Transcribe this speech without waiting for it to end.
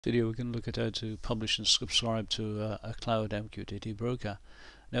Video we're going to look at how to publish and subscribe to a CloudMQTT broker.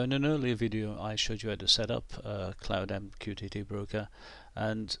 Now, in an earlier video I showed you how to set up a CloudMQTT broker,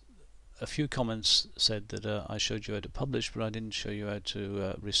 and a few comments said that I showed you how to publish, but I didn't show you how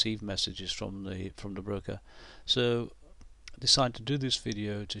to receive messages from the broker. So I decided to do this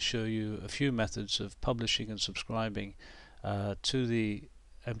video to show you a few methods of publishing and subscribing to the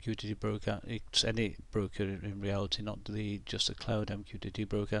MQTT broker. It's any broker in reality, not just a CloudMQTT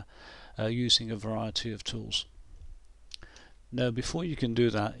broker, using a variety of tools. Now, before you can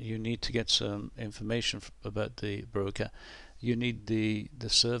do that, you need to get some information about the broker. You need the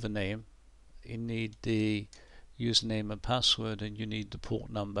server name, you need the username and password, and you need the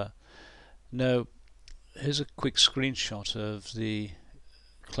port number. Now, here's a quick screenshot of the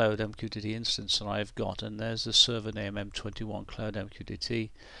CloudMQTT instance that I've got, and there's the server name M21 CloudMQTT.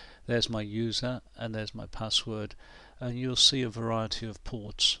 There's my user and there's my password, and you'll see a variety of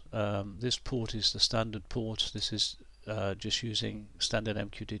ports. This port is the standard port. This is just using standard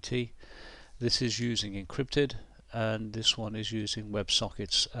MQTT. This is using encrypted, and this one is using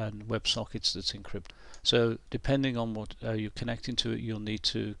WebSockets, and WebSockets that's encrypted. So depending on what you're connecting to it, you'll need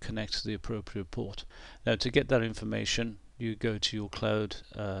to connect to the appropriate port. Now, to get that information, you go to your Cloud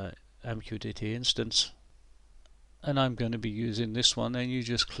MQTT instance, and I'm going to be using this one, and you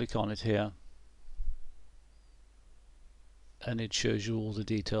just click on it here and it shows you all the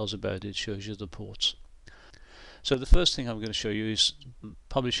details about it. It shows you the ports. So the first thing I'm going to show you is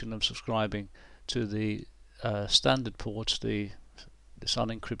publishing and subscribing to the standard port, this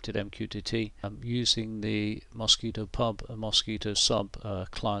unencrypted MQTT, using the Mosquito Pub and Mosquito Sub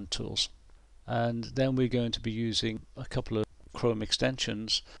client tools. And then we're going to be using a couple of Chrome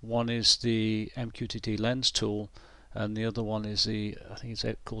extensions. One is the MQTTLens tool, and the other one is I think it's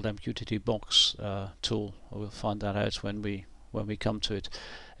called MQTTbox tool. We'll find that out when we come to it.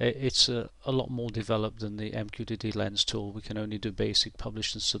 It's a lot more developed than the MQTTLens tool. We can only do basic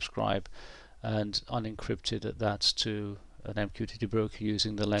publish and subscribe, and unencrypted at that, to an MQTT broker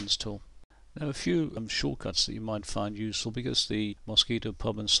using the Lens tool. Now, a few shortcuts that you might find useful, because the Mosquito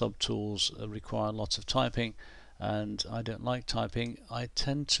Pub and Sub tools require lots of typing, and I don't like typing. I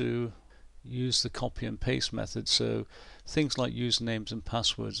tend to use the copy and paste method, so things like usernames and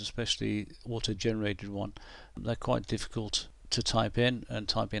passwords, especially auto-generated one, they're quite difficult to type in and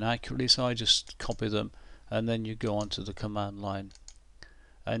type in accurately, so I just copy them, and then you go onto the command line,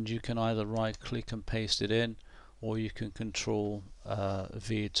 and you can either right click and paste it in, or you can control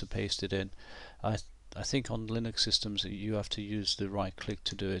V to paste it in. I think on Linux systems you have to use the right click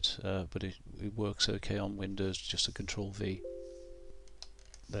to do it, but it works okay on Windows, just a control V.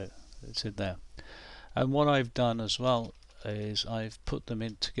 There, it's in there. And what I've done as well is I've put them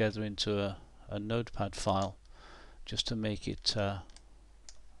together into a notepad file, just to make it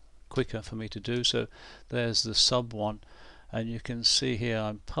quicker for me to do. So there's the sub one, and you can see here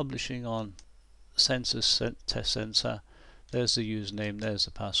I'm publishing on Census Test Sensor. There's the username, there's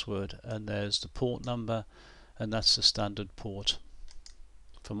the password, and there's the port number, and that's the standard port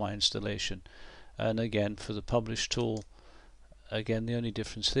for my installation. And again, for the publish tool, again, the only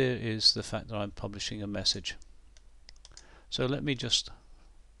difference here is the fact that I'm publishing a message. So let me just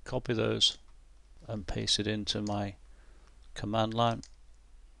copy those and paste it into my command line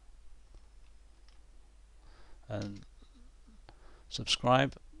and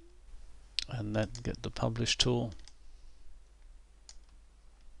subscribe, and then get the publish tool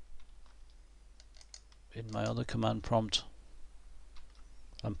in my other command prompt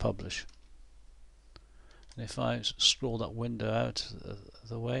and publish. And if I scroll that window out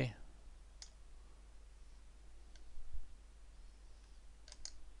the way,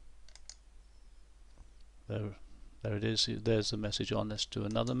 there it is. There's the message on. Let's do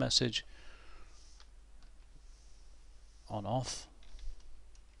another message on off,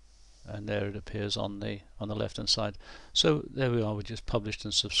 and there it appears on the left hand side. So there we are. We just published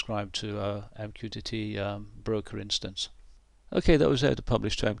and subscribed to our MQTT broker instance. Okay, that was how to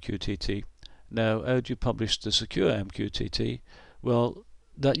publish to MQTT. Now, how do you publish the secure MQTT? Well,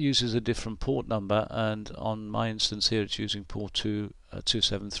 that uses a different port number, and on my instance here it's using port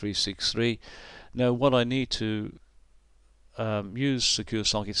 27363. Now, what I need to use secure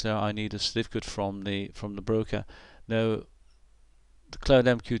sockets now, I need a certificate from the broker. Now, the Cloud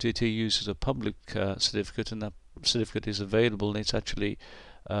MQTT uses a public certificate, and that certificate is available, and it's actually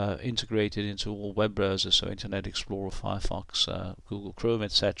integrated into all web browsers, so Internet Explorer, Firefox, Google Chrome,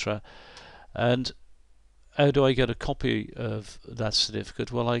 etc. And how do I get a copy of that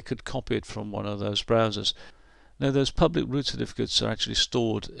certificate? Well, I could copy it from one of those browsers. Now those public root certificates are actually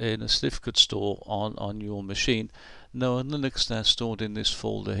stored in a certificate store on your machine. Now on Linux they're stored in this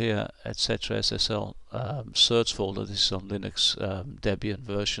folder here, etc. SSL certs folder. This is on Linux Debian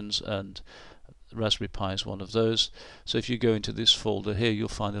versions, and Raspberry Pi is one of those. So if you go into this folder here, you'll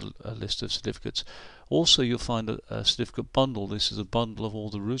find a list of certificates. Also you'll find a certificate bundle. This is a bundle of all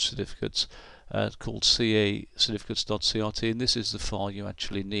the root certificates called CA certificates.crt, and this is the file you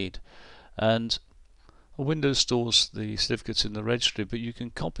actually need. And Windows stores the certificates in the registry, but you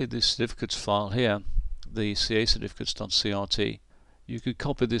can copy this certificates file here, the CA certificates.crt. You could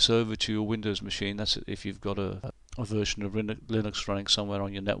copy this over to your Windows machine. That's if you've got a version of Linux running somewhere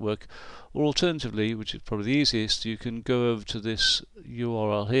on your network. Or alternatively, which is probably the easiest, you can go over to this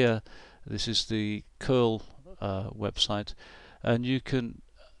URL here. This is the curl website, and you can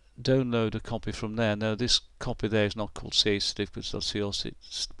download a copy from there. Now this copy there is not called CA certificates.crt,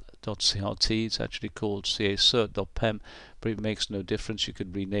 it's actually called cert.pem, but it makes no difference. You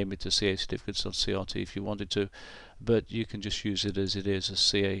could rename it to CA certificates.crt if you wanted to, but you can just use it as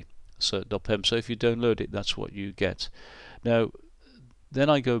CA cert.pem. So if you download it, that's what you get. Now then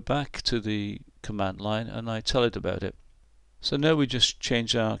I go back to the command line and I tell it about it. So now we just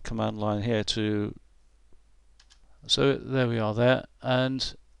change our command line here to, so there we are there,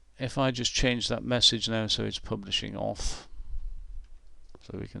 and if I just change that message now so it's publishing off,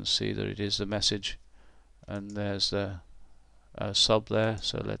 so we can see that it is the message, and there's the sub there.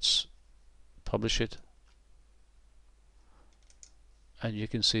 So let's publish it, and you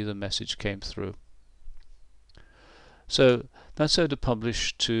can see the message came through. So that's how to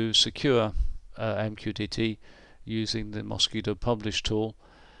publish to secure MQTT using the Mosquito Publish tool.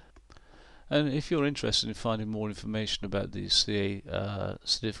 And if you're interested in finding more information about these CA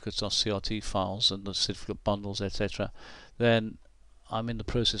certificates.crt files and the certificate bundles, etc., then I'm in the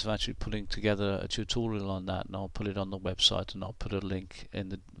process of actually putting together a tutorial on that, and I'll put it on the website, and I'll put a link in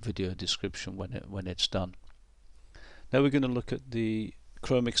the video description when it's done. Now we're going to look at the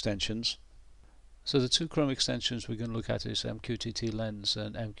Chrome extensions. So the two Chrome extensions we're going to look at is MQTTLens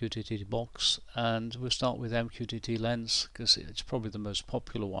and MQTTbox, and we'll start with MQTTLens because it's probably the most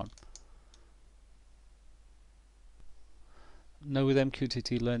popular one. Now with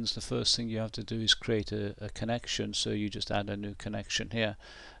MQTTLens, the first thing you have to do is create a connection, so you just add a new connection here.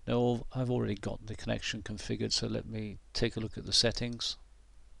 Now I've already got the connection configured, so let me take a look at the settings.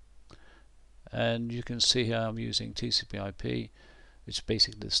 And you can see here I'm using TCP/IP, which is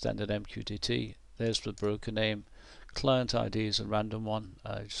basically the standard MQTT. There's the broker name. Client ID is a random one,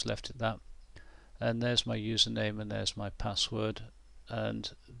 I just left it that. And there's my username, and there's my password,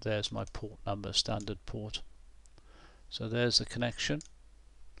 and there's my port number, standard port. So there's the connection,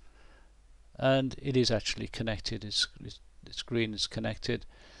 and it is actually connected. It's green, it's connected,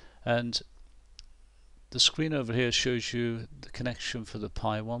 and the screen over here shows you the connection for the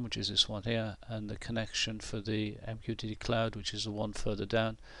Pi one, which is this one here, and the connection for the MQTT Cloud, which is the one further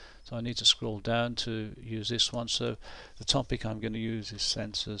down. So I need to scroll down to use this one. So the topic I'm going to use is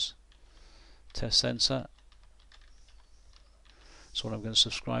sensors, test sensor. That's what I'm going to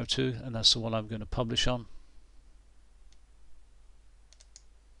subscribe to, and that's the one I'm going to publish on.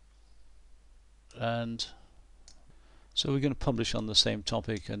 And so we're going to publish on the same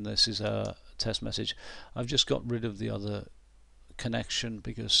topic, and this is our test message. I've just got rid of the other connection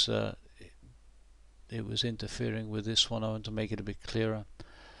because it was interfering with this one. I want to make it a bit clearer,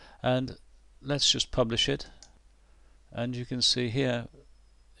 and let's just publish it. And you can see here,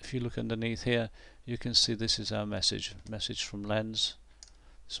 if you look underneath here, you can see this is our message from Lens.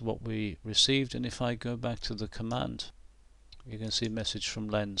 This is what we received, and if I go back to the command, you can see message from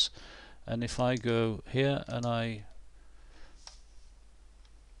Lens. And if I go here and I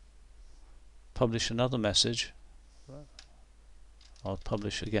publish another message, I'll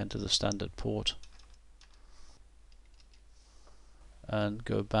publish again to the standard port and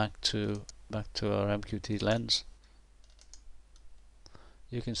go back to our MQTTLens.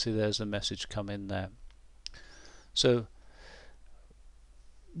 You can see there's a message come in there. So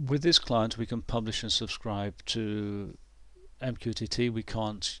with this client we can publish and subscribe to MQTT. We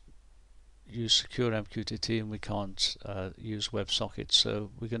can't use secure MQTT, and we can't use WebSockets.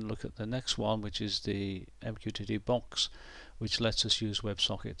 So we're going to look at the next one, which is the MQTTbox, which lets us use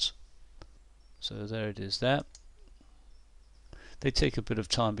WebSockets. So there it is there. They take a bit of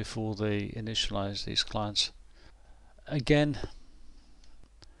time before they initialize these clients. Again,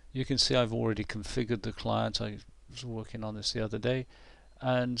 you can see I've already configured the client. I was working on this the other day,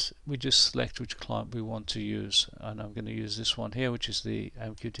 and we just select which client we want to use, and I'm going to use this one here, which is the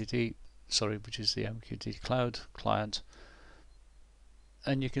MQTT Cloud client.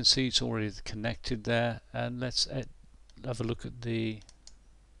 and you can see it's already connected there. And let's have a look at the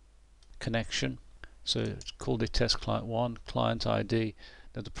connection. So it's called it test client 1, client ID.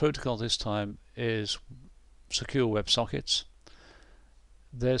 Now the protocol this time is secure WebSockets.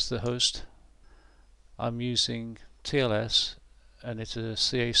 There's the host. I'm using TLS, and it's a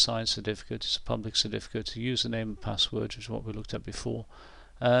CA signed certificate. It's a public certificate. Username and password, which is what we looked at before.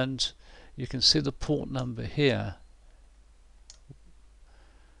 And you can see the port number here.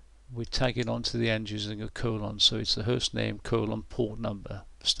 We tag it onto the end using a colon, so it's the host name colon port number,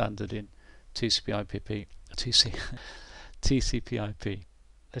 standard in TCP/IP.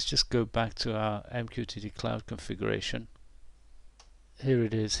 Let's just go back to our MQTT cloud configuration. Here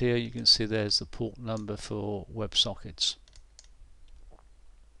it is. Here you can see there's the port number for WebSockets.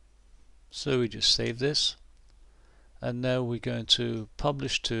 So we just save this, and now we're going to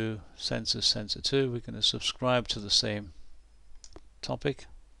publish to sensor 2. We're going to subscribe to the same topic,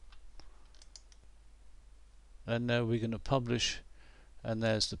 and now we're going to publish, and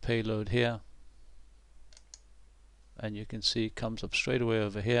there's the payload here, and you can see it comes up straight away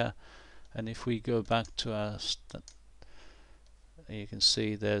over here. And if we go back to our you can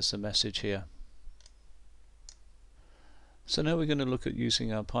see there's the message here. So now we're going to look at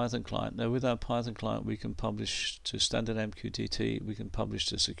using our Python client. Now with our Python client we can publish to standard MQTT, we can publish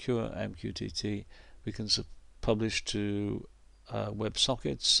to secure MQTT, we can publish to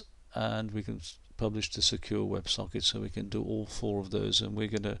WebSockets, and we can publish to secure WebSockets. So we can do all 4 of those, and we're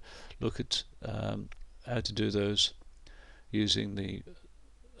going to look at how to do those using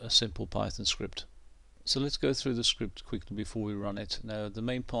a simple Python script. So let's go through the script quickly before we run it. Now the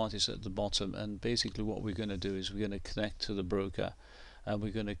main part is at the bottom, and basically what we're going to do is we're going to connect to the broker, and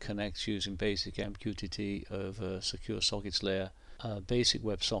we're going to connect using basic MQTT over secure sockets layer, basic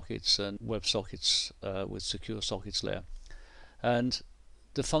WebSockets, and WebSockets with secure sockets layer. And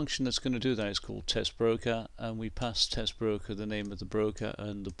the function that's going to do that is called test broker, and we pass test broker the name of the broker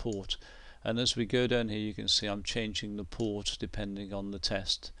and the port. And as we go down here you can see I'm changing the port depending on the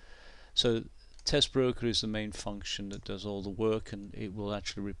test. So test broker is the main function that does all the work, and it will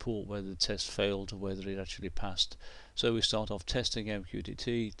actually report whether the test failed or whether it actually passed. So we start off testing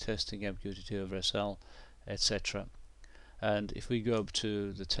MQTT over SL, etc. And if we go up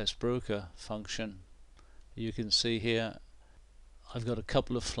to the test broker function, you can see here I've got a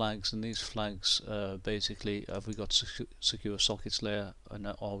couple of flags, and these flags basically have we got secure sockets layer, and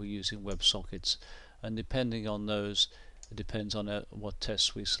are we using WebSockets, and depending on those it depends on what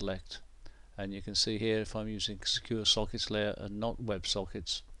tests we select. And you can see here if I'm using secure sockets layer and not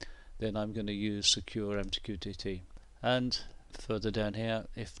WebSockets, then I'm going to use secure MQTT. And further down here,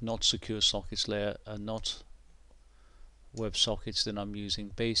 if not secure sockets layer and not WebSockets, then I'm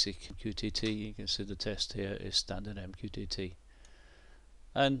using basic MQTT. You can see the test here is standard MQTT.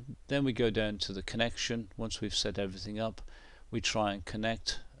 And then we go down to the connection. Once we've set everything up, we try and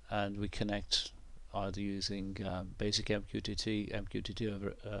connect, and we connect either using basic MQTT, MQTT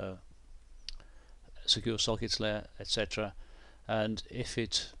over secure sockets layer, etc. And if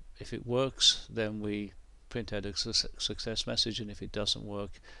it works, then we print out a success message, and if it doesn't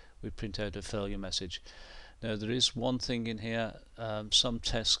work, we print out a failure message. Now there is one thing in here, some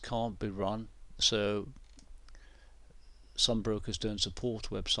tests can't be run, so some brokers don't support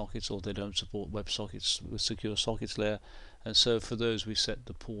WebSockets, or they don't support WebSockets with secure sockets layer, and so for those we set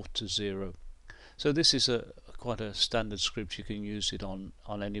the port to 0. So this is quite a standard script. You can use it on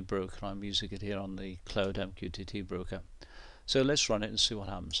any broker. I'm using it here on the CloudMQTT broker. So let's run it and see what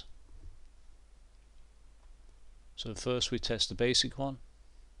happens. So first we test the basic one,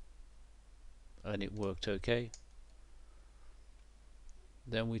 and it worked okay.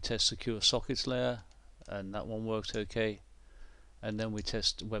 Then we test secure sockets layer, and that one worked okay. And then we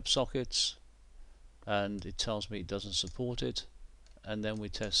test WebSockets, and it tells me it doesn't support it. And then we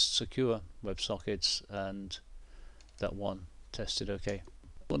test secure WebSockets, and that one tested okay.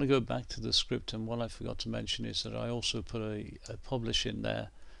 I want to go back to the script, and what I forgot to mention is that I also put a publish in there.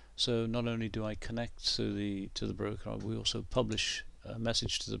 So not only do I connect to the broker, we also publish a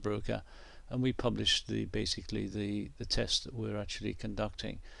message to the broker, and we publish basically the test that we're actually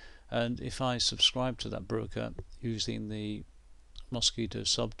conducting. And if I subscribe to that broker using the Mosquitto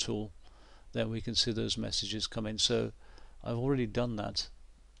subtool, then we can see those messages come in. So I've already done that.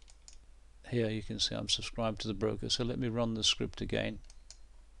 Here you can see I'm subscribed to the broker. So let me run the script again.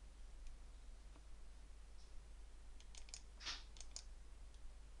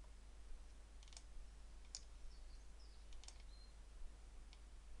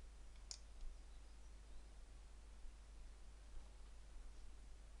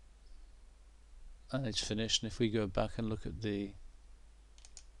 And it's finished. And if we go back and look at the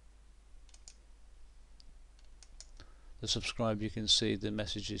the subscribe, you can see the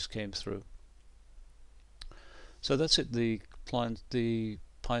messages came through. So that's it, the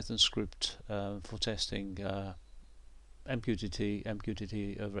Python script for testing MQTT,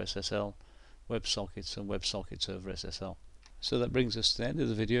 MQTT over SSL, WebSockets and WebSockets over SSL. So that brings us to the end of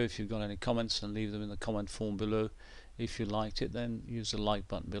the video. If you've got any comments, and leave them in the comment form below. If you liked it, then use the like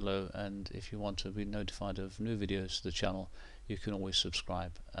button below, and if you want to be notified of new videos to the channel, you can always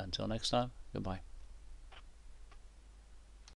subscribe. Until next time, goodbye.